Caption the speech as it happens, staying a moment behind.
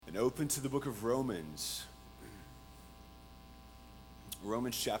open to the book of Romans.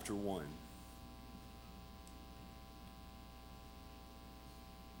 Romans chapter 1.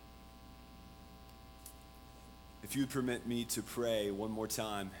 If you would permit me to pray one more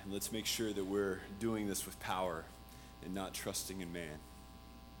time, and let's make sure that we're doing this with power and not trusting in man.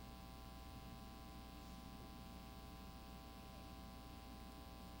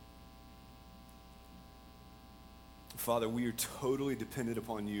 Father, we are totally dependent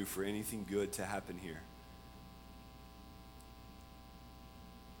upon you for anything good to happen here.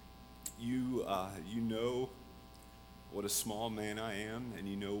 You know what a small man I am, and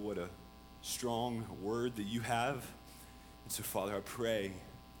you know what a strong word that you have. And so, Father, I pray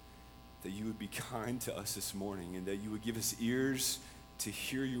that you would be kind to us this morning and that you would give us ears to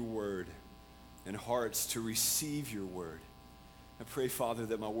hear your word and hearts to receive your word. I pray, Father,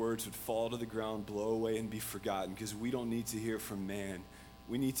 that my words would fall to the ground, blow away, and be forgotten, because we don't need to hear from man.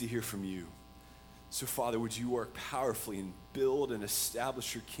 We need to hear from you. So, Father, would you work powerfully and build and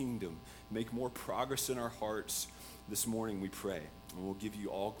establish your kingdom, make more progress in our hearts this morning, we pray. And we'll give you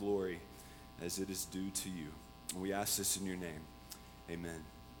all glory as it is due to you. And we ask this in your name. Amen.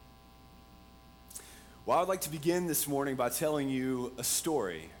 Well, I would like to begin this morning by telling you a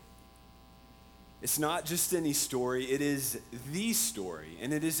story. It's not just any story, it is the story,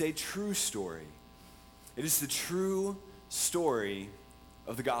 and it is a true story. It is the true story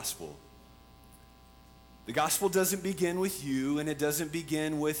of the gospel. The gospel doesn't begin with you, and it doesn't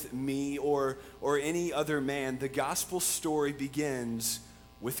begin with me or any other man. The gospel story begins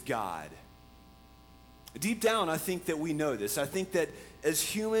with God. Deep down, I think that we know this. I think that as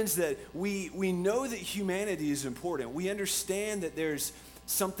humans that we know that humanity is important. We understand that there's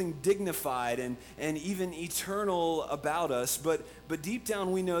something dignified and even eternal about us, but deep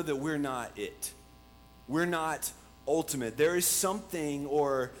down we know that we're not it. We're not ultimate. There is something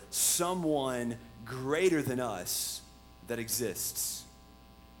or someone greater than us that exists.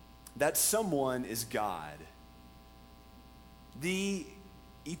 That someone is God. The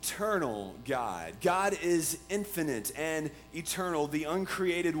eternal God. God is infinite and eternal, the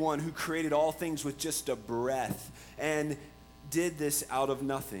uncreated one who created all things with just a breath and did this out of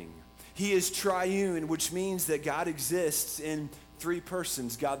nothing. He is triune, which means that God exists in three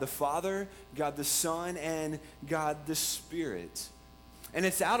persons: God the Father, God the Son, and God the Spirit. And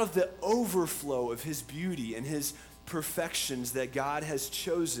it's out of the overflow of his beauty and his perfections that God has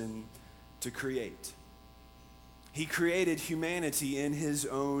chosen to create. He created humanity in his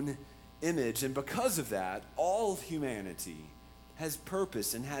own image, and because of that, all humanity has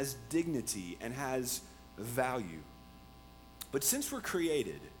purpose and has dignity and has value. But since we're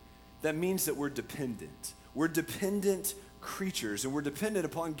created, that means that we're dependent. We're dependent creatures, and we're dependent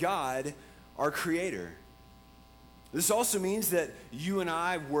upon God, our Creator. This also means that you and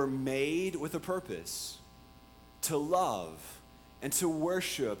I were made with a purpose: to love and to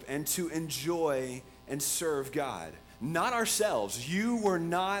worship and to enjoy and serve God. Not ourselves. You were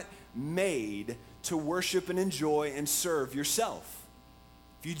not made to worship and enjoy and serve yourself.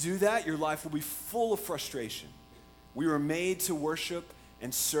 If you do that, your life will be full of frustration. We were made to worship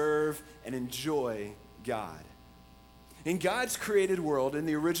and serve and enjoy God. In God's created world, in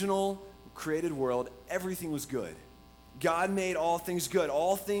the original created world, everything was good. God made all things good.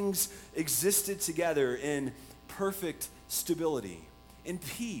 All things existed together in perfect stability, in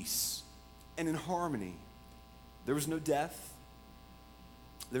peace, and in harmony. There was no death.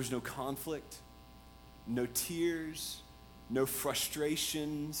 There was no conflict, no tears, no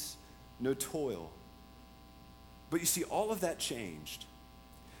frustrations, no toil. But you see, all of that changed.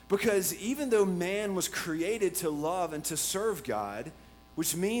 Because even though man was created to love and to serve God,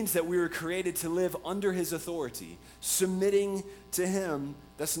 which means that we were created to live under his authority, submitting to him,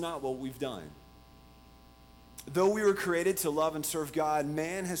 that's not what we've done. Though we were created to love and serve God,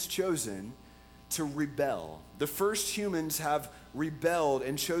 man has chosen to rebel. The first humans have rebelled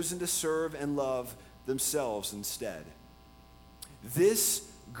and chosen to serve and love themselves instead. This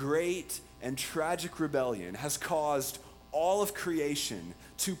great and tragic rebellion has caused all of creation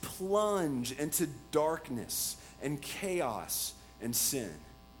to plunge into darkness and chaos and sin.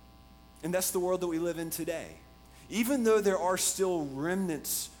 And that's the world that we live in today. Even though there are still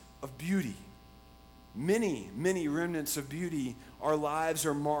remnants of beauty, many remnants of beauty, our lives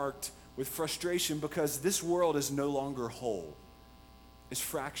are marked with frustration because this world is no longer whole. It's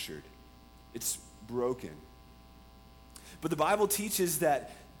fractured. It's broken. But the Bible teaches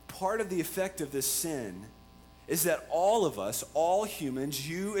that part of the effect of this sin is that all of us, all humans,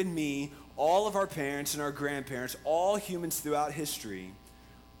 you and me, all of our parents and our grandparents, all humans throughout history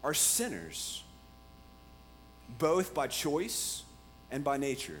are sinners, both by choice and by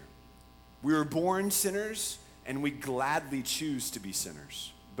nature. We were born sinners, and we gladly choose to be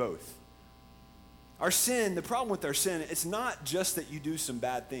sinners, both. Our sin, the problem with our sin, it's not just that you do some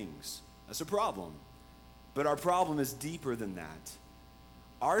bad things. That's a problem. But our problem is deeper than that.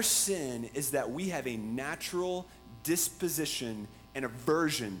 Our sin is that we have a natural disposition and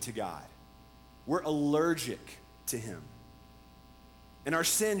aversion to God. We're allergic to him. And our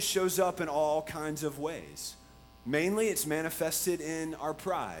sin shows up in all kinds of ways. Mainly, it's manifested in our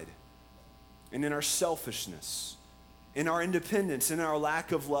pride and in our selfishness, in our independence, and in our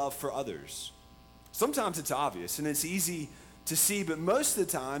lack of love for others. Sometimes it's obvious and it's easy to see, but most of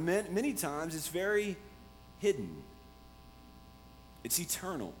the time, many times, it's very hidden. It's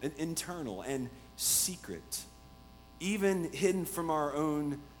eternal and internal and secret, even hidden from our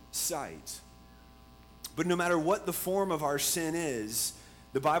own sight. But no matter what the form of our sin is,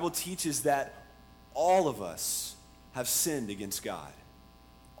 the Bible teaches that all of us have sinned against God.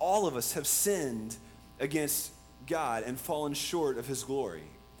 All of us have sinned against God and fallen short of his glory.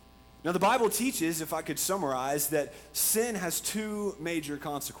 Now, the Bible teaches, if I could summarize, that sin has two major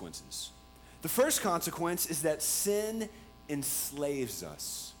consequences. The first consequence is that sin enslaves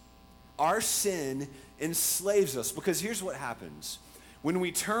us. Our sin enslaves us because here's what happens. When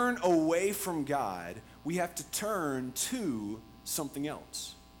we turn away from God, we have to turn to something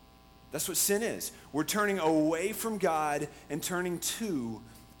else. That's what sin is. We're turning away from God and turning to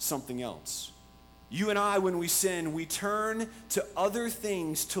something else. You and I, when we sin, we turn to other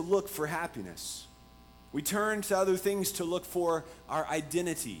things to look for happiness. We turn to other things to look for our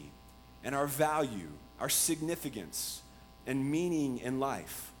identity and our value, our significance and meaning in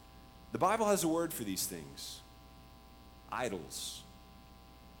life. The Bible has a word for these things: idols.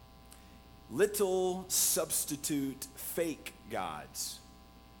 Little substitute fake gods,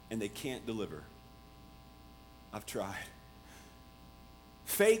 and they can't deliver. I've tried.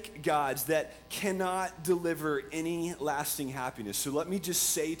 Fake gods that cannot deliver any lasting happiness. So let me just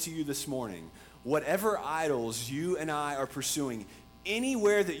say to you this morning, whatever idols you and I are pursuing,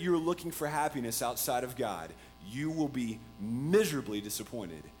 anywhere that you're looking for happiness outside of God, you will be miserably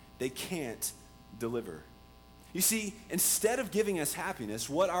disappointed. They can't deliver. You see, instead of giving us happiness,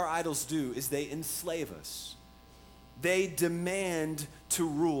 what our idols do is they enslave us. They demand to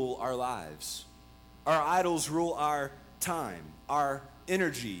rule our lives. Our idols rule our time, our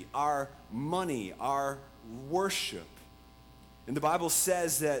energy, our money, our worship. And the Bible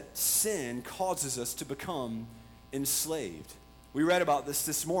says that sin causes us to become enslaved. We read about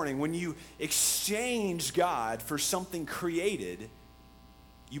this morning. When you exchange God for something created,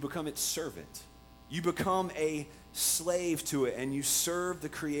 you become its servant. You become a slave to it, and you serve the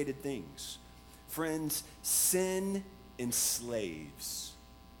created things. Friends, sin enslaves.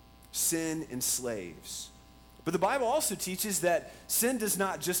 Sin enslaves. But the Bible also teaches that sin does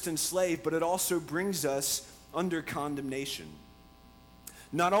not just enslave, but it also brings us under condemnation.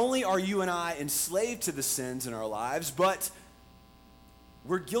 Not only are you and I enslaved to the sins in our lives, but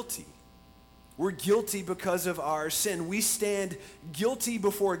we're guilty. We're guilty because of our sin. We stand guilty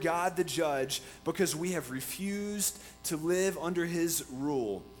before God the judge because we have refused to live under his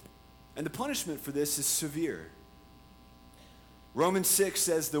rule. And the punishment for this is severe. Romans 6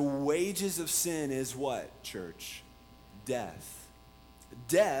 says the wages of sin is what, church? Death.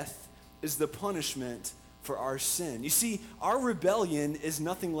 Death is the punishment for our sin. You see, our rebellion is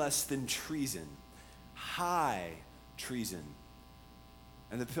nothing less than treason. High treason.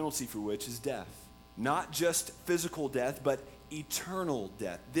 And the penalty for which is death. Not just physical death, but eternal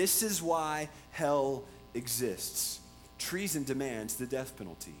death. This is why hell exists. Treason demands the death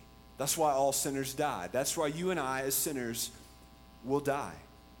penalty. That's why all sinners die. That's why you and I as sinners will die.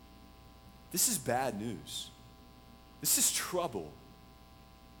 This is bad news. This is trouble.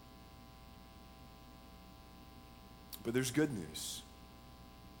 But there's good news.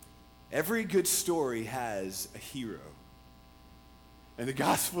 Every good story has a hero. And the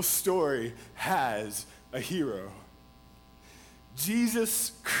gospel story has a hero.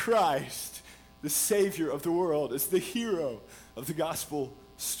 Jesus Christ, the Savior of the world, is the hero of the gospel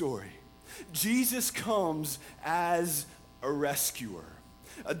story. Jesus comes as a rescuer,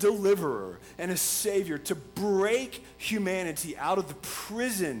 a deliverer, and a savior to break humanity out of the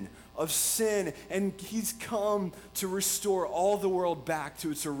prison of sin. And he's come to restore all the world back to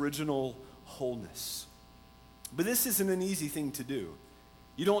its original wholeness. But this isn't an easy thing to do.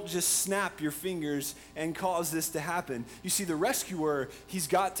 You don't just snap your fingers and cause this to happen. You see, the rescuer, he's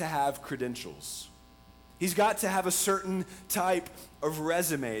got to have credentials. He's got to have a certain type of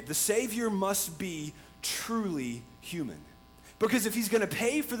resume. The Savior must be truly human. Because if he's going to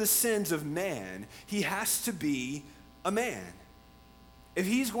pay for the sins of man, he has to be a man. If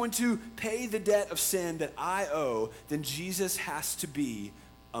he's going to pay the debt of sin that I owe, then Jesus has to be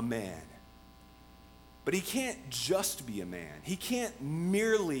a man. But he can't just be a man. He can't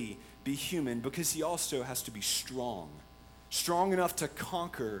merely be human, because he also has to be strong. Strong enough to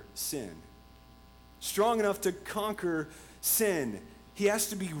conquer sin. Strong enough to conquer sin. He has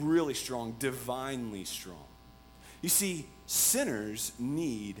to be really strong, divinely strong. You see, sinners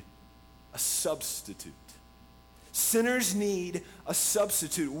need a substitute. Sinners need a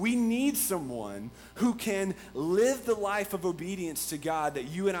substitute. We need someone who can live the life of obedience to God that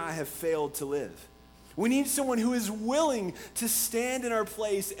you and I have failed to live. We need someone who is willing to stand in our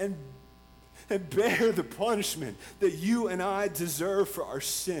place and bear the punishment that you and I deserve for our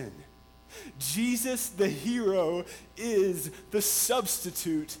sin. Jesus, the hero, is the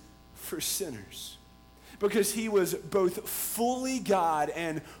substitute for sinners. Because he was both fully God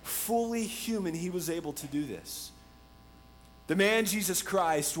and fully human, he was able to do this. The man Jesus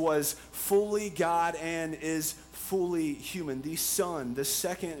Christ was fully God and is fully human. The Son, the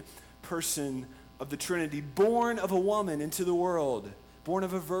second person of the Trinity, born of a woman into the world, born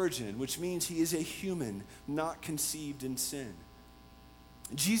of a virgin, which means he is a human, not conceived in sin.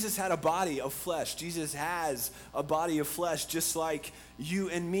 Jesus had a body of flesh. Jesus has a body of flesh just like you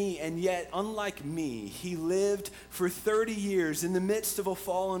and me, and yet, unlike me, he lived for 30 years in the midst of a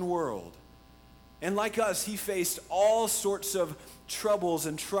fallen world. And like us, he faced all sorts of troubles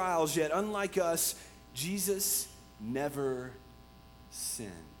and trials, yet unlike us, Jesus never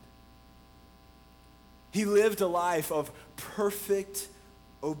sinned. He lived a life of perfect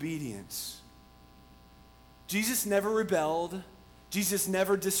obedience. Jesus never rebelled. Jesus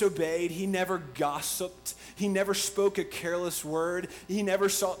never disobeyed. He never gossiped. He never spoke a careless word. He never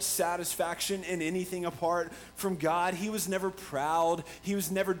sought satisfaction in anything apart from God. He was never proud. He was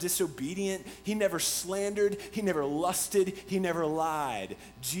never disobedient. He never slandered. He never lusted. He never lied.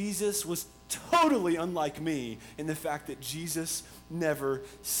 Jesus was totally unlike me in the fact that Jesus never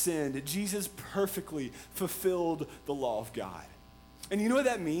sinned. Jesus perfectly fulfilled the law of God. And you know what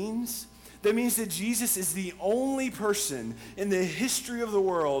that means? That means that Jesus is the only person in the history of the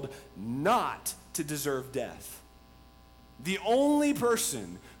world not to deserve death. The only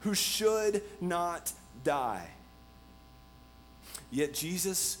person who should not die. Yet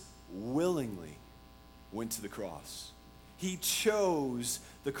Jesus willingly went to the cross. He chose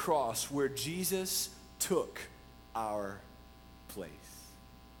the cross where Jesus took our place.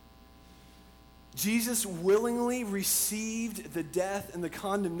 Jesus willingly received the death and the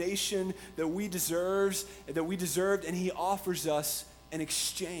condemnation that we deserved, and he offers us an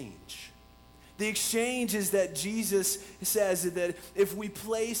exchange. The exchange is that Jesus says that if we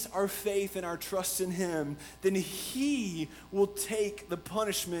place our faith and our trust in him, then he will take the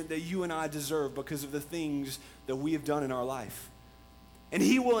punishment that you and I deserve because of the things that we have done in our life. And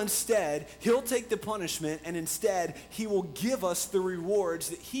he'll take the punishment, and instead, he will give us the rewards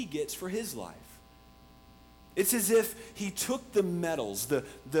that he gets for his life. It's as if he took the medals,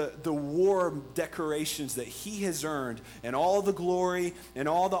 the war decorations that he has earned, and all the glory and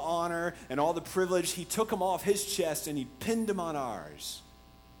all the honor and all the privilege, he took them off his chest and he pinned them on ours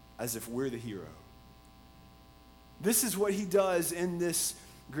as if we're the hero. This is what he does in this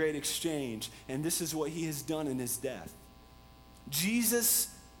great exchange, and this is what he has done in his death.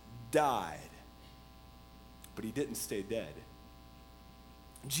 Jesus died, but he didn't stay dead.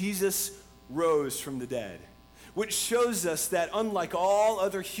 Jesus rose from the dead, which shows us that unlike all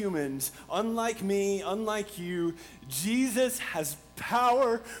other humans, unlike me, unlike you, Jesus has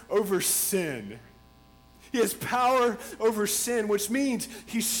power over sin. He has power over sin, which means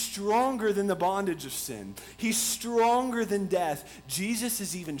he's stronger than the bondage of sin. He's stronger than death. Jesus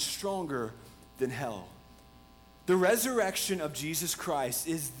is even stronger than hell. The resurrection of Jesus Christ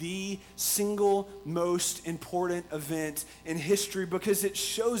is the single most important event in history because it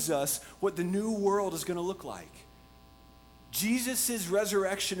shows us what the new world is going to look like. Jesus'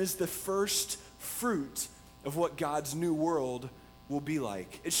 resurrection is the first fruit of what God's new world will be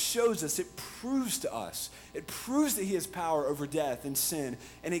like. It shows us, it proves to us, it proves that he has power over death and sin,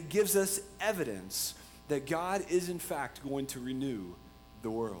 and it gives us evidence that God is in fact going to renew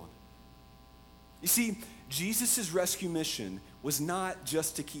the world. You see, Jesus' rescue mission was not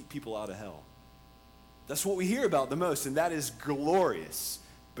just to keep people out of hell. That's what we hear about the most, and that is glorious,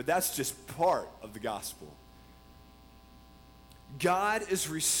 but that's just part of the gospel. God is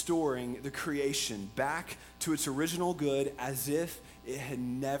restoring the creation back to its original good as if it had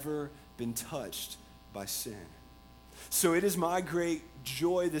never been touched by sin. So it is my great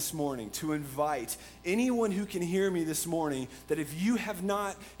joy this morning to invite anyone who can hear me this morning that if you have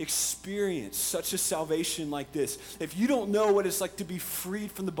not experienced such a salvation like this, if you don't know what it's like to be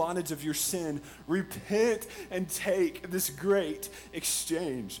freed from the bondage of your sin, repent and take this great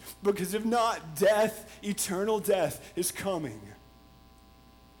exchange. Because if not, death, eternal death is coming.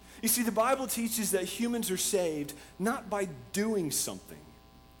 You see, the Bible teaches that humans are saved not by doing something,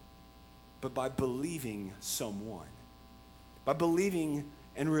 but by believing someone. By believing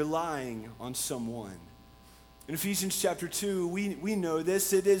and relying on someone. In Ephesians chapter 2, we know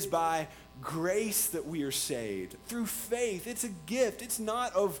this. It is by grace that we are saved. Through faith. It's a gift. It's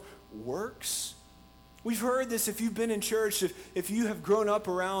not of works. We've heard this if you've been in church, if you have grown up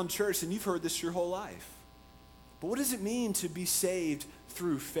around church, and you've heard this your whole life. But what does it mean to be saved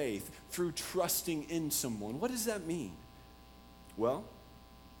through faith, through trusting in someone? What does that mean? Well,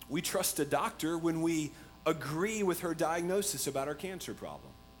 we trust a doctor when we agree with her diagnosis about our cancer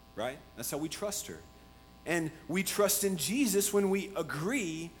problem, right? That's how we trust her. And we trust in Jesus when we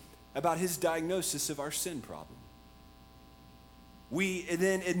agree about his diagnosis of our sin problem. We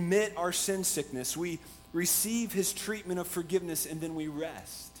then admit our sin sickness. We receive his treatment of forgiveness, and then we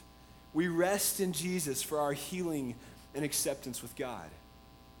rest. We rest in Jesus for our healing and acceptance with God.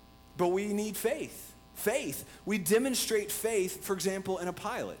 But we need faith. Faith. We demonstrate faith, for example, in a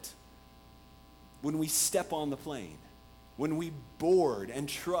pilot. When we step on the plane, when we board and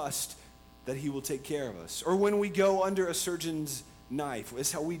trust that he will take care of us, or when we go under a surgeon's knife,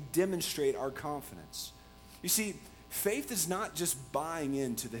 is how we demonstrate our confidence. You see, faith is not just buying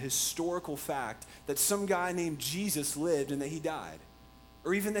into the historical fact that some guy named Jesus lived and that he died,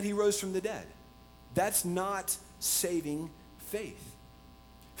 or even that he rose from the dead. That's not saving faith.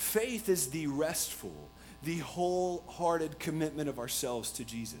 Faith is the restful, the wholehearted commitment of ourselves to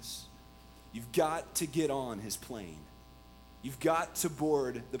Jesus. You've got to get on his plane. You've got to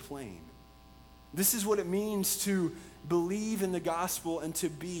board the plane. This is what it means to believe in the gospel and to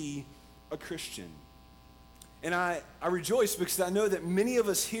be a Christian. And I rejoice because I know that many of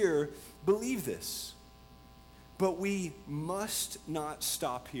us here believe this. But we must not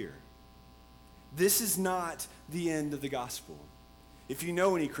stop here. This is not the end of the gospel. If you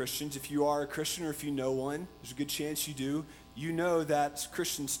know any Christians, if you are a Christian or if you know one, there's a good chance you do, you know that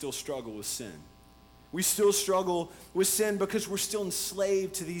Christians still struggle with sin. We still struggle with sin because we're still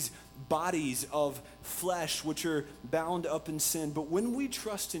enslaved to these bodies of flesh which are bound up in sin. But when we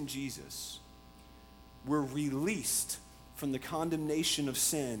trust in Jesus, we're released from the condemnation of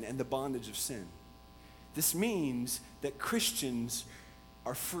sin and the bondage of sin. This means that Christians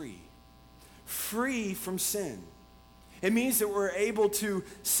are free from sin. It means that we're able to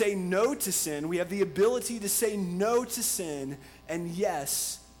say no to sin. We have the ability to say no to sin and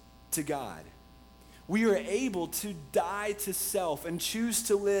yes to God. We are able to die to self and choose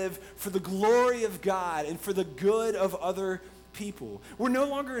to live for the glory of God and for the good of other people. We're no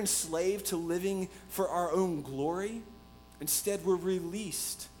longer enslaved to living for our own glory. Instead, we're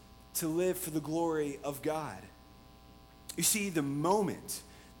released to live for the glory of God. You see, the moment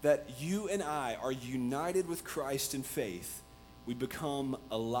that you and I are united with Christ in faith, we become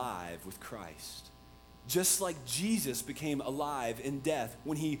alive with Christ. Just like Jesus became alive in death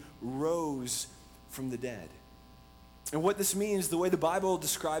when he rose from the dead. And what this means, the way the Bible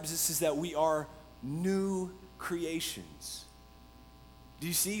describes this, is that we are new creations. Do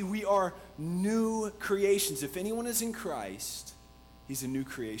you see? We are new creations. If anyone is in Christ, he's a new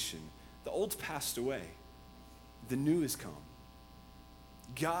creation. The old's passed away. The new has come.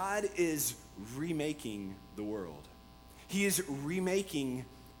 God is remaking the world. He is remaking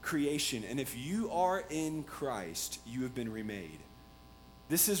creation. And if you are in Christ, you have been remade.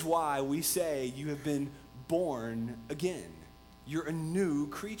 This is why we say you have been born again. You're a new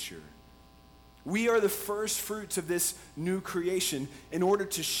creature. We are the first fruits of this new creation in order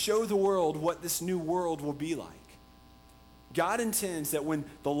to show the world what this new world will be like. God intends that when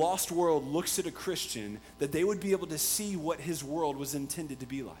the lost world looks at a Christian, that they would be able to see what his world was intended to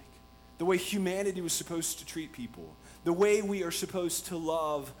be like. The way humanity was supposed to treat people. The way we are supposed to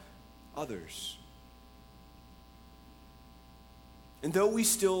love others. And though we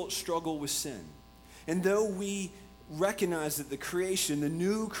still struggle with sin, and though we recognize that the creation, the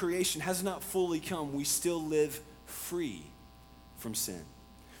new creation, has not fully come, we still live free from sin.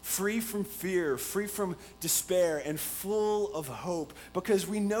 Free from fear, free from despair, and full of hope. Because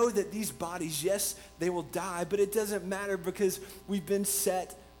we know that these bodies, yes, they will die, but it doesn't matter because we've been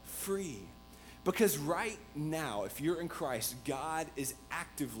set free. Because right now, if you're in Christ, God is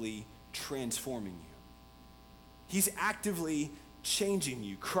actively transforming you. He's actively changing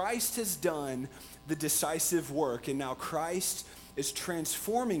you. Christ has done the decisive work, and now Christ is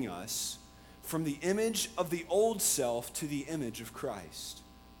transforming us from the image of the old self to the image of Christ.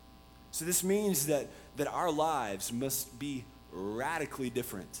 So this means that our lives must be radically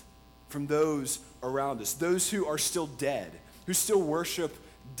different from those around us, those who are still dead, who still worship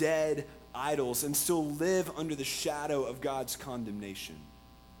dead idols and still live under the shadow of God's condemnation.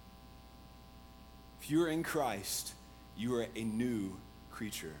 If you are in Christ, you are a new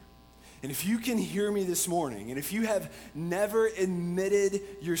creature. And if you can hear me this morning, and if you have never admitted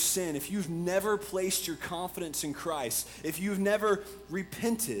your sin, if you've never placed your confidence in Christ, if you've never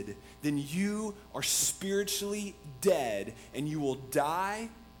repented, then you are spiritually dead, and you will die,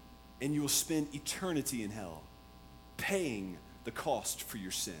 and you will spend eternity in hell, paying the cost for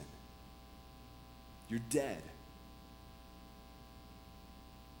your sin. You're dead.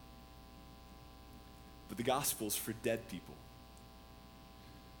 But the gospel is for dead people.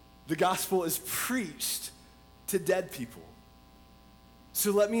 The gospel is preached to dead people.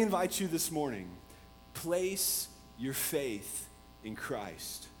 So let me invite you this morning, place your faith in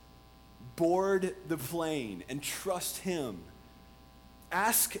Christ. Board the plane and trust him.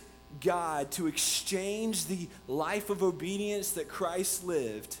 Ask God to exchange the life of obedience that Christ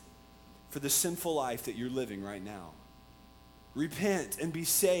lived for the sinful life that you're living right now. Repent and be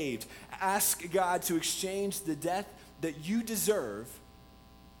saved. Ask God to exchange the death that you deserve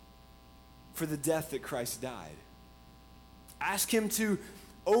for the death that Christ died. Ask him to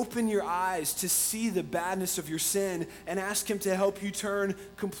open your eyes to see the badness of your sin, and ask him to help you turn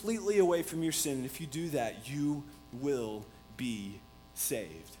completely away from your sin. And if you do that, you will be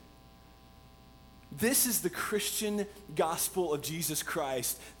saved. This is the Christian gospel of Jesus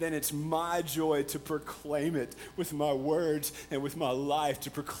Christ. Then it's my joy to proclaim it with my words and with my life,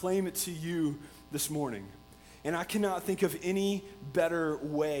 to proclaim it to you this morning. And I cannot think of any better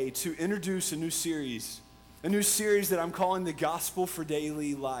way to introduce a new series that I'm calling The Gospel for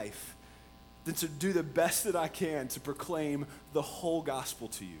Daily Life, than to do the best that I can to proclaim the whole gospel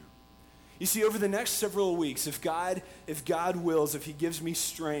to you. You see, over the next several weeks, if God wills, if he gives me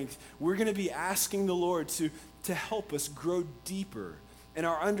strength, we're going to be asking the Lord to help us grow deeper in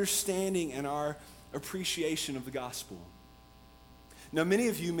our understanding and our appreciation of the gospel. Now, many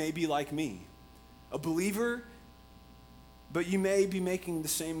of you may be like me, a believer, but you may be making the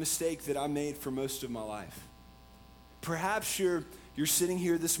same mistake that I made for most of my life. Perhaps you're sitting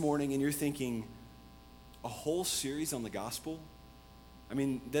here this morning and you're thinking, a whole series on the gospel? I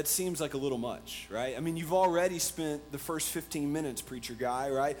mean, that seems like a little much, right? I mean, you've already spent the first 15 minutes, preacher guy,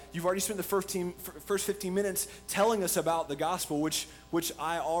 right? You've already spent the first 15 minutes telling us about the gospel, which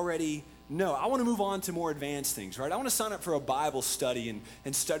I already know. I want to move on to more advanced things, right? I want to sign up for a Bible study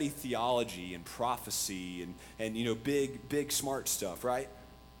and study theology and prophecy and big smart stuff, right?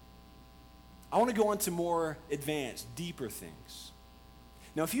 I want to go on to more advanced, deeper things.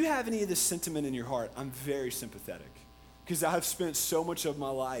 Now, if you have any of this sentiment in your heart, I'm very sympathetic, because I've spent so much of my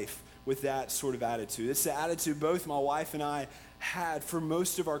life with that sort of attitude. It's the attitude both my wife and I had for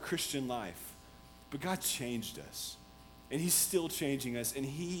most of our Christian life. But God changed us, and he's still changing us, and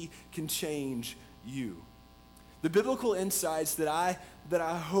he can change you. The biblical insights that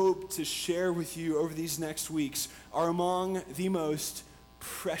I hope to share with you over these next weeks are among the most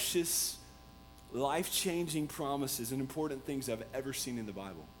precious, life-changing promises and important things I've ever seen in the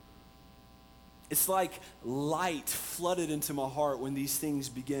Bible. It's like light flooded into my heart when these things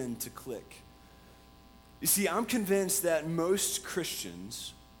begin to click. You see, I'm convinced that most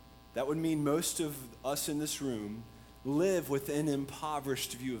Christians, that would mean most of us in this room, live with an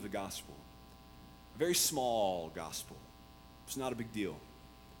impoverished view of the gospel. A very small gospel. It's not a big deal.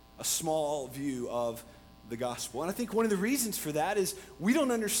 A small view of the gospel. And I think one of the reasons for that is we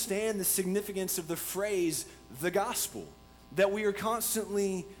don't understand the significance of the phrase, the gospel, that we are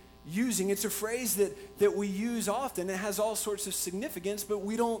constantly using. It's a phrase that we use often. It has all sorts of significance, but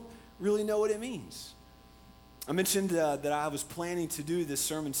we don't really know what it means. I mentioned that I was planning to do this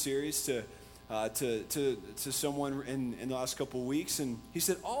sermon series to someone in the last couple of weeks, and he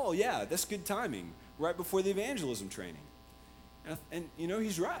said, "Oh yeah, that's good timing, right before the evangelism training." And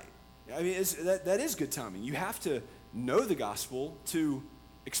he's right. I mean, that is good timing. You have to know the gospel to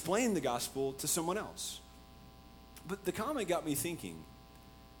explain the gospel to someone else. But the comment got me thinking.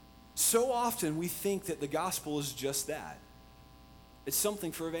 So often we think that the gospel is just that. It's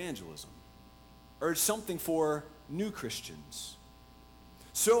something for evangelism, or it's something for new Christians.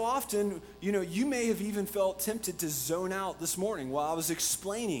 So often, you may have even felt tempted to zone out this morning while I was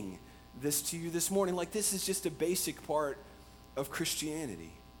explaining this to you this morning, like this is just a basic part of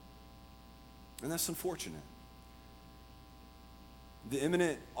Christianity. And that's unfortunate. The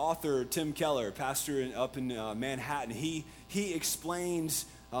eminent author Tim Keller, pastor up in Manhattan, he explains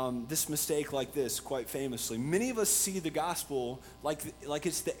this mistake like this quite famously. Many of us see the gospel like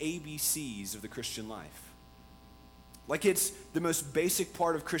it's the ABCs of the Christian life. Like it's the most basic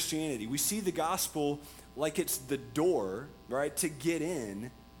part of Christianity. We see the gospel like it's the door, right, to get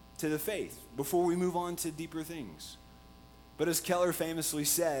in to the faith before we move on to deeper things. But as Keller famously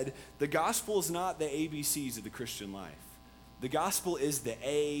said, the gospel is not the ABCs of the Christian life. The gospel is the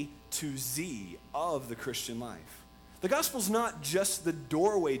A to Z of the Christian life. The gospel is not just the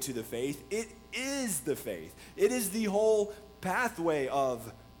doorway to the faith, it is the faith. It is the whole pathway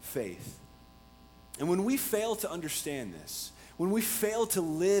of faith. And when we fail to understand this, when we fail to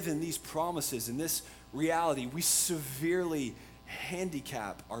live in these promises, in this reality, we severely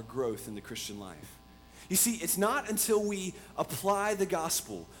handicap our growth in the Christian life. You see, it's not until we apply the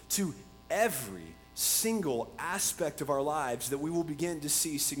gospel to every single aspect of our lives that we will begin to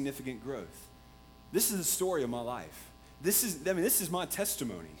see significant growth. This is the story of my life. This is my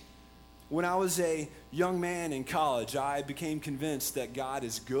testimony. When I was a young man in college, I became convinced that God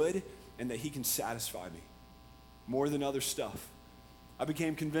is good and that he can satisfy me more than other stuff. I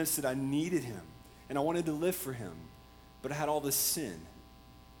became convinced that I needed him and I wanted to live for him, but I had all this sin.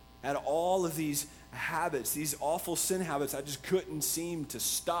 I had all of these habits, these awful sin habits I just couldn't seem to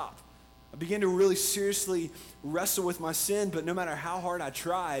stop. I began to really seriously wrestle with my sin, but no matter how hard I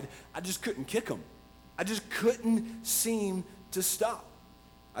tried, I just couldn't kick them. I just couldn't seem to stop.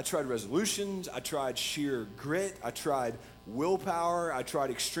 I tried resolutions, I tried sheer grit, I tried willpower, I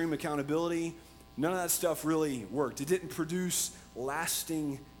tried extreme accountability. None of that stuff really worked. It didn't produce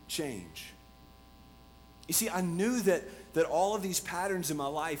lasting change. You see, I knew that all of these patterns in my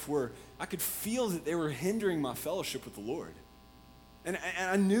life I could feel that they were hindering my fellowship with the Lord. And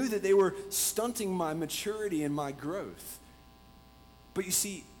I knew that they were stunting my maturity and my growth. But you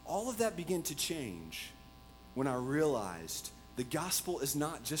see, all of that began to change when I realized the gospel is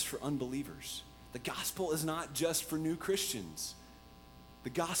not just for unbelievers. The gospel is not just for new Christians. The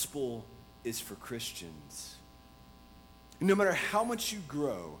gospel is for Christians. No matter how much you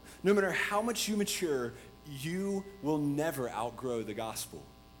grow, no matter how much you mature, you will never outgrow the gospel.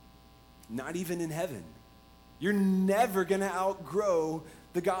 Not even in heaven. You're never going to outgrow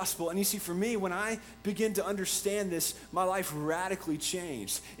the gospel. And you see, for me, when I began to understand this, my life radically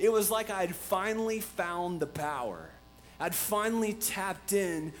changed. It was like I'd finally found the power. I'd finally tapped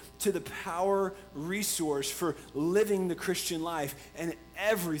in to the power resource for living the Christian life, and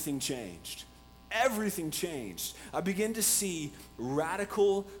everything changed. Everything changed. I began to see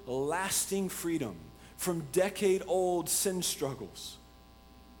radical, lasting freedom from decade-old sin struggles.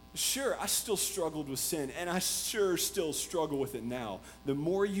 Sure, I still struggled with sin, and I sure still struggle with it now. The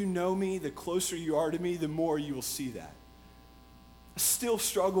more you know me, the closer you are to me, the more you will see that. I still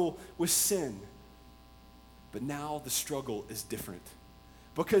struggle with sin, but now the struggle is different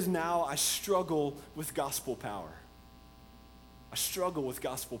because now I struggle with gospel power. I struggle with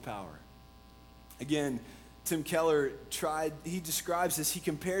gospel power. Again, Tim Keller he describes this, he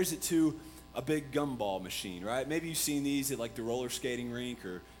compares it to a big gumball machine, right? Maybe you've seen these at like the roller skating rink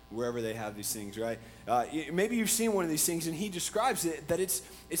or wherever they have these things, right? Maybe you've seen one of these things, and he describes it that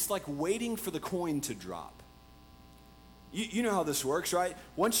it's like waiting for the coin to drop. You know how this works, right?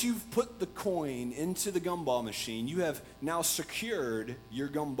 Once you've put the coin into the gumball machine, you have now secured your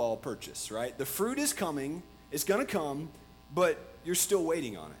gumball purchase, right? The fruit is coming, it's going to come, but you're still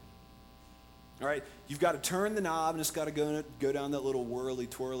waiting on it. All right, you've got to turn the knob, and it's got to go down that little whirly,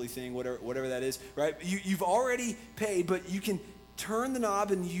 twirly thing, whatever that is, right? You've already paid, but you can turn the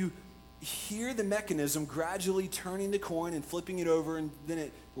knob, and you hear the mechanism gradually turning the coin and flipping it over, and then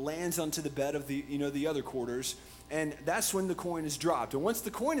it lands onto the bed of the other quarters, and that's when the coin is dropped. And once the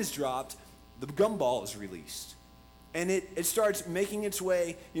coin is dropped, the gumball is released, and it starts making its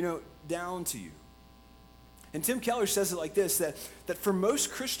way, down to you. And Tim Keller says it like this, that for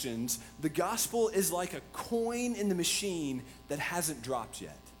most Christians, the gospel is like a coin in the machine that hasn't dropped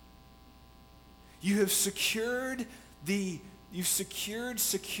yet. You have secured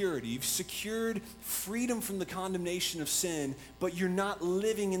security, you've secured freedom from the condemnation of sin, but you're not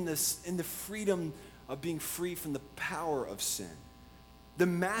living in the freedom of being free from the power of sin. The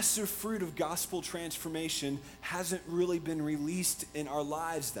massive fruit of gospel transformation hasn't really been released in our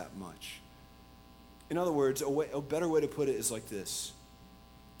lives that much. In other words, a better way to put it is like this.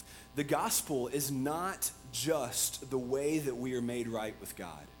 The gospel is not just the way that we are made right with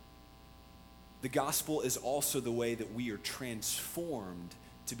God. The gospel is also the way that we are transformed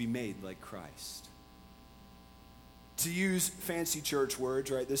to be made like Christ. To use fancy church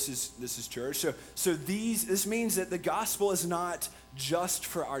words, right? This is church. So this means that the gospel is not just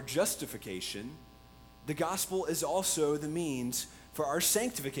for our justification, the gospel is also the means for our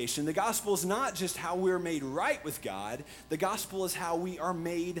sanctification. The gospel is not just how we're made right with God. The gospel is how we are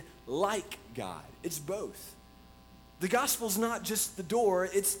made like God. It's both. The gospel is not just the door,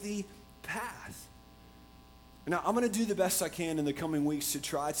 it's the path. Now, I'm going to do the best I can in the coming weeks to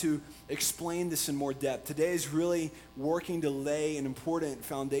try to explain this in more depth. Today is really working to lay an important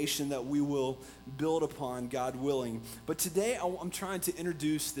foundation that we will build upon, God willing. But today, I'm trying to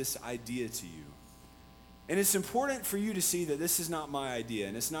introduce this idea to you. And it's important for you to see that this is not my idea,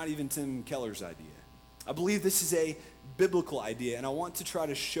 and it's not even Tim Keller's idea. I believe this is a biblical idea, and I want to try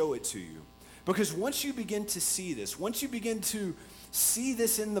to show it to you. Because once you begin to see this, once you begin to see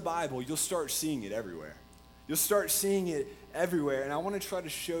this in the Bible, you'll start seeing it everywhere. You'll start seeing it everywhere, and I want to try to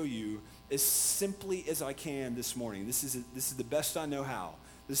show you as simply as I can this morning. This is the best I know how,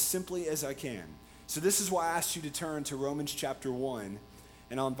 as simply as I can. So this is why I asked you to turn to Romans chapter 1,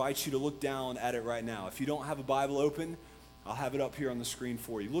 and I'll invite you to look down at it right now. If you don't have a Bible open, I'll have it up here on the screen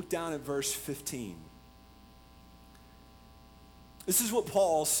for you. Look down at verse 15. This is what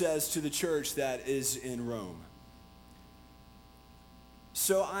Paul says to the church that is in Rome.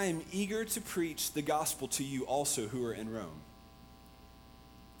 So I am eager to preach the gospel to you also who are in Rome.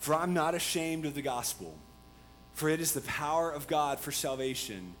 For I'm not ashamed of the gospel, for it is the power of God for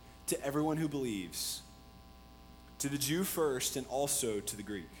salvation to everyone who believes, to the Jew first and also to the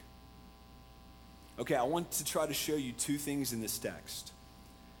Greek. Okay, I want to try to show you two things in this text.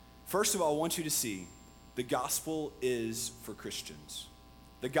 First of all, I want you to see the gospel is for Christians.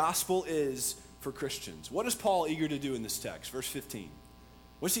 The gospel is for Christians. What is Paul eager to do in this text? Verse 15.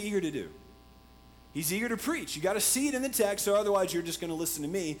 What's he eager to do? He's eager to preach. You got to see it in the text, or otherwise you're just going to listen to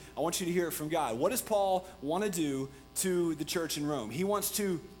me. I want you to hear it from God. What does Paul want to do to the church in Rome? He wants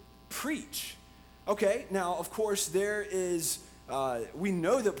to preach. Okay, now, of course, we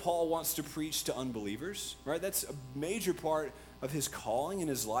know that Paul wants to preach to unbelievers, right? That's a major part of his calling in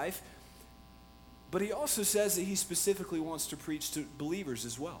his life. But he also says that he specifically wants to preach to believers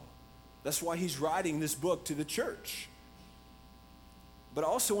as well. That's why he's writing this book to the church. But I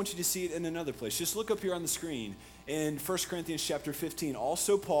also want you to see it in another place. Just look up here on the screen in 1 Corinthians chapter 15.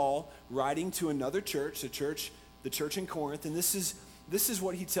 Also Paul writing to another church, the church in Corinth, and this is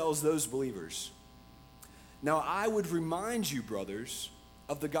what he tells those believers. Now I would remind you, brothers,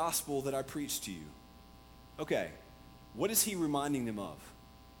 of the gospel that I preached to you. Okay, what is he reminding them of?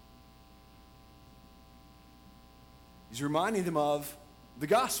 He's reminding them of the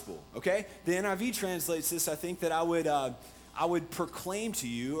gospel, okay? The NIV translates this, I think, that I would proclaim to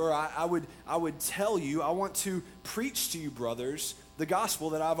you, or I would tell you, I want to preach to you, brothers, the gospel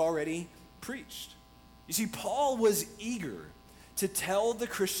that I've already preached. You see, Paul was eager to tell the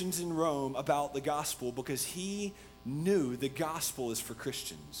Christians in Rome about the gospel because he knew the gospel is for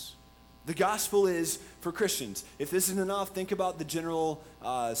Christians. The gospel is for Christians. If this isn't enough, think about the general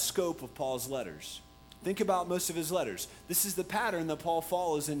scope of Paul's letters. Think about most of his letters. This is the pattern that Paul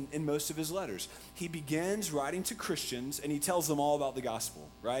follows in most of his letters. He begins writing to Christians, and he tells them all about the gospel,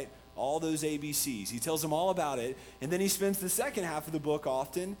 right? All those ABCs. He tells them all about it, and then he spends the second half of the book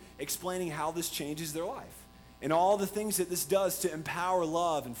often explaining how this changes their life and all the things that this does to empower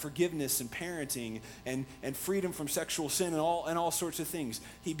love and forgiveness and parenting and freedom from sexual sin and all sorts of things.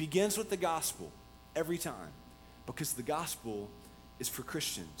 He begins with the gospel every time because the gospel is for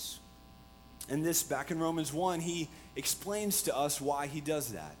Christians. And this, back in Romans 1, he explains to us why he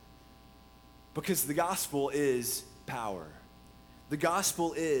does that. Because the gospel is power. The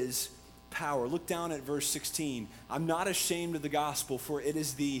gospel is power. Look down at verse 16. I'm not ashamed of the gospel, for it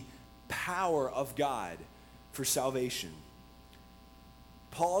is the power of God for salvation.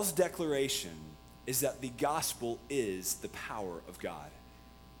 Paul's declaration is that the gospel is the power of God.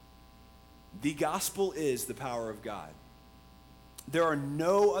 The gospel is the power of God. There are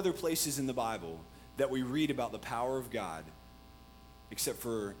no other places in the Bible that we read about the power of God except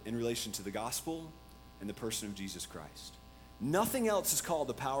for in relation to the gospel and the person of Jesus Christ. Nothing else is called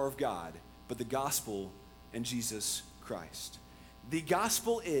the power of God but the gospel and Jesus Christ. The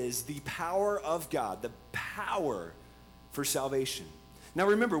gospel is the power of God, the power for salvation. Now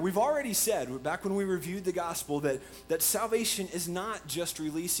remember, we've already said, back when we reviewed the gospel, that salvation is not just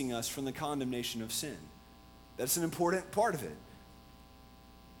releasing us from the condemnation of sin. That's an important part of it.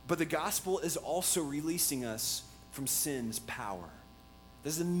 But the gospel is also releasing us from sin's power.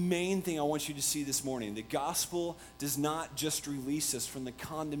 This is the main thing I want you to see this morning. The gospel does not just release us from the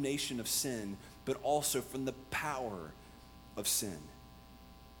condemnation of sin, but also from the power of sin.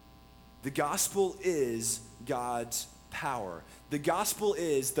 The gospel is God's power. The gospel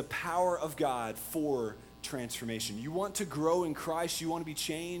is the power of God for transformation. You want to grow in Christ, you want to be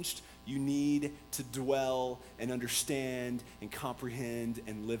changed, you need to dwell and understand and comprehend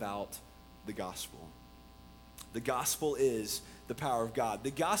and live out the gospel. The gospel is the power of God.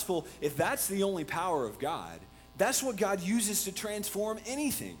 The gospel, if that's the only power of God, that's what God uses to transform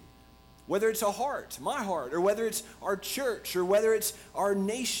anything. Whether it's a heart, my heart, or whether it's our church, or whether it's our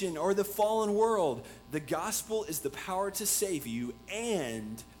nation or the fallen world, the gospel is the power to save you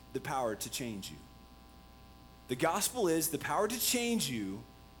and the power to change you. The gospel is the power to change you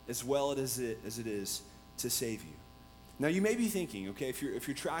as well as it is to save you. Now you may be thinking, okay, if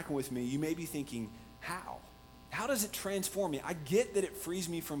you're tracking with me, you may be thinking, how? How does it transform me? I get that it frees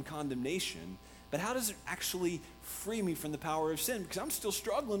me from condemnation, but how does it actually free me from the power of sin? Because I'm still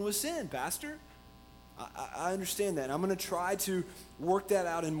struggling with sin, Pastor. I understand that. And I'm going to try to work that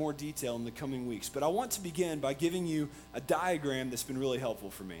out in more detail in the coming weeks. But I want to begin by giving you a diagram that's been really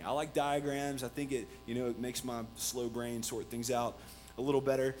helpful for me. I like diagrams. I think it makes my slow brain sort things out a little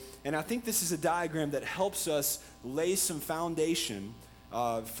better. And I think this is a diagram that helps us lay some foundation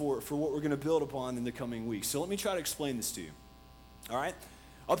for what we're going to build upon in the coming weeks. So let me try to explain this to you. All right?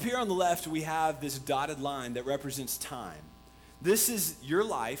 Up here on the left, we have this dotted line that represents time. This is your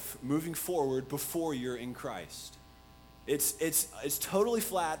life moving forward before you're in Christ. It's totally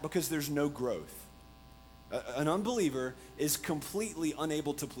flat because there's no growth. An unbeliever is completely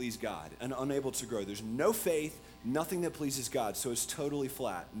unable to please God and unable to grow. There's no faith, nothing that pleases God, so it's totally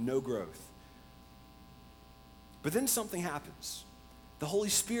flat, no growth. But then something happens. The Holy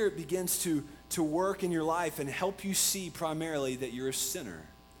Spirit begins to work in your life and help you see primarily that you're a sinner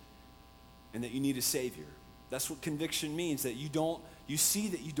and that you need a Savior. That's what conviction means, that you see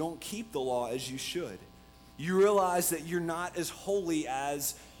that you don't keep the law as you should. You realize that you're not as holy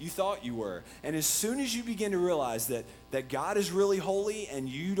as you thought you were. And as soon as you begin to realize that God is really holy and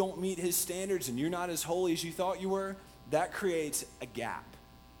you don't meet his standards and you're not as holy as you thought you were, that creates a gap,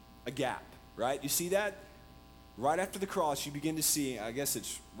 right? You see that? Right after the cross, you begin to see, I guess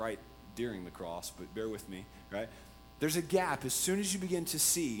it's right during the cross, but bear with me, right? There's a gap as soon as you begin to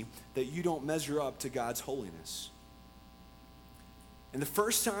see that you don't measure up to God's holiness. And the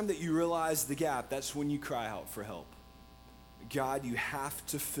first time that you realize the gap, that's when you cry out for help. God, you have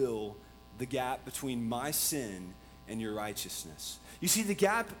to fill the gap between my sin and your righteousness. You see, the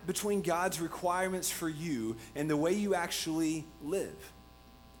gap between God's requirements for you and the way you actually live.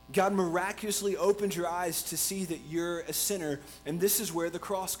 God miraculously opened your eyes to see that you're a sinner, and this is where the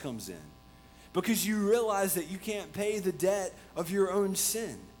cross comes in. Because you realize that you can't pay the debt of your own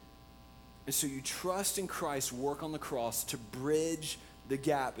sin. And so you trust in Christ's work on the cross to bridge the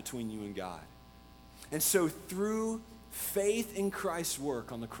gap between you and God. And so through faith in Christ's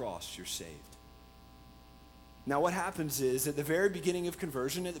work on the cross, you're saved. Now what happens is, at the very beginning of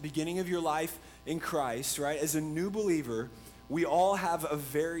conversion, at the beginning of your life in Christ, right, as a new believer, we all have a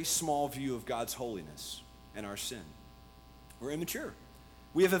very small view of God's holiness and our sin. We're immature.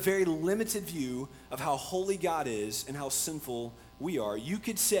 We have a very limited view of how holy God is and how sinful we are. You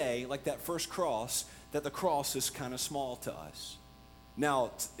could say, like that first cross, that the cross is kind of small to us.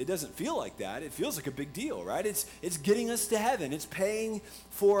 Now, it doesn't feel like that. It feels like a big deal, right? It's getting us to heaven. It's paying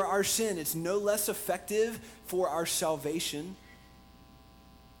for our sin. It's no less effective for our salvation.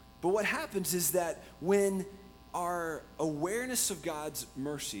 But what happens is that when our awareness of God's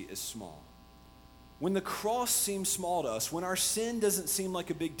mercy is small, when the cross seems small to us, when our sin doesn't seem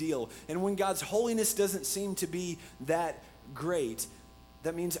like a big deal, and when God's holiness doesn't seem to be that great,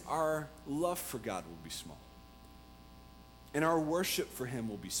 that means our love for God will be small. And our worship for him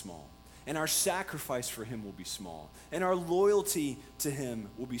will be small. And our sacrifice for him will be small. And our loyalty to him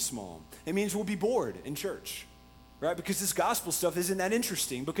will be small. It means we'll be bored in church, right? Because this gospel stuff isn't that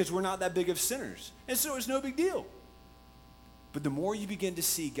interesting because we're not that big of sinners. And so it's no big deal. But the more you begin to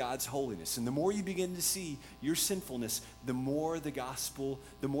see God's holiness and the more you begin to see your sinfulness, the more the gospel,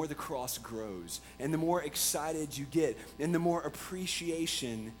 the more the cross grows and the more excited you get and the more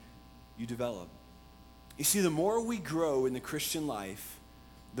appreciation you develop. You see, the more we grow in the Christian life,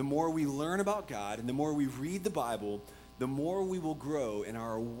 the more we learn about God and the more we read the Bible, the more we will grow in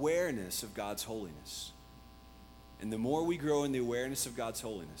our awareness of God's holiness. And the more we grow in the awareness of God's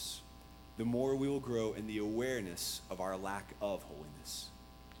holiness, the more we will grow in the awareness of our lack of holiness.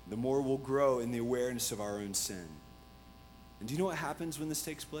 The more we'll grow in the awareness of our own sin. And do you know what happens when this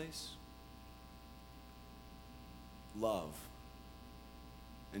takes place? Love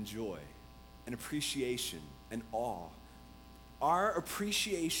and joy and appreciation and awe. Our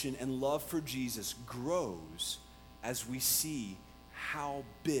appreciation and love for Jesus grows as we see how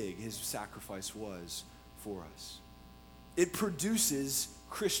big his sacrifice was for us. It produces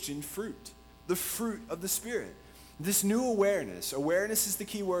Christian fruit. the fruit of the Spirit. This new awareness is the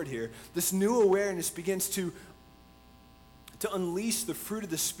key word here. This new awareness begins to unleash the fruit of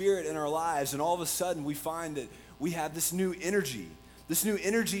the Spirit in our lives, and all of a sudden we find that we have this new energy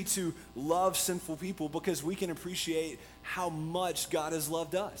to love sinful people because we can appreciate how much God has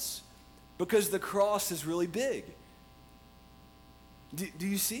loved us. Because the cross is really big. Do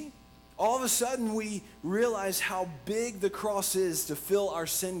you see? All of a sudden we realize how big the cross is to fill our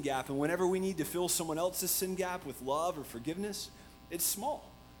sin gap, and whenever we need to fill someone else's sin gap with love or forgiveness, it's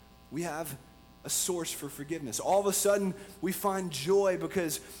small. We have a source for forgiveness. All of a sudden we find joy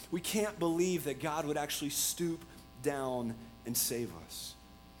because we can't believe that God would actually stoop down and save us.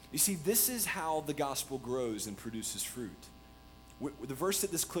 You see, this is how the gospel grows and produces fruit. The verse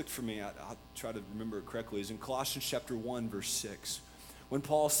that this clicked for me, I'll try to remember it correctly, is in Colossians chapter 1, verse 6. When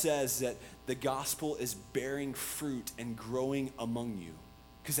Paul says that the gospel is bearing fruit and growing among you,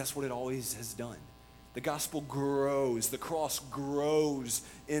 because that's what it always has done. The gospel grows, the cross grows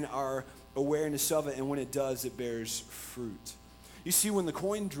in our awareness of it, and when it does, it bears fruit. You see, when the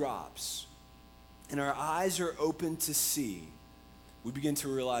coin drops and our eyes are open to see, we begin to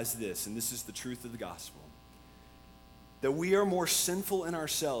realize this, and this is the truth of the gospel, that we are more sinful in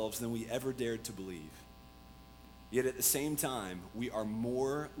ourselves than we ever dared to believe. Yet at the same time, we are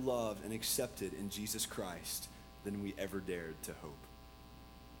more loved and accepted in Jesus Christ than we ever dared to hope.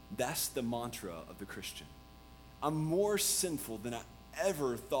 That's the mantra of the Christian. I'm more sinful than I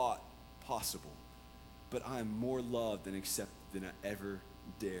ever thought possible, but I'm more loved and accepted than I ever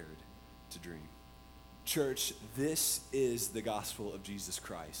dared to dream. Church, this is the gospel of Jesus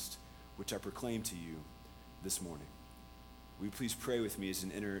Christ, which I proclaim to you this morning. Will you please pray with me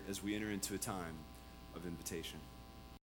as we enter into a time of invitation?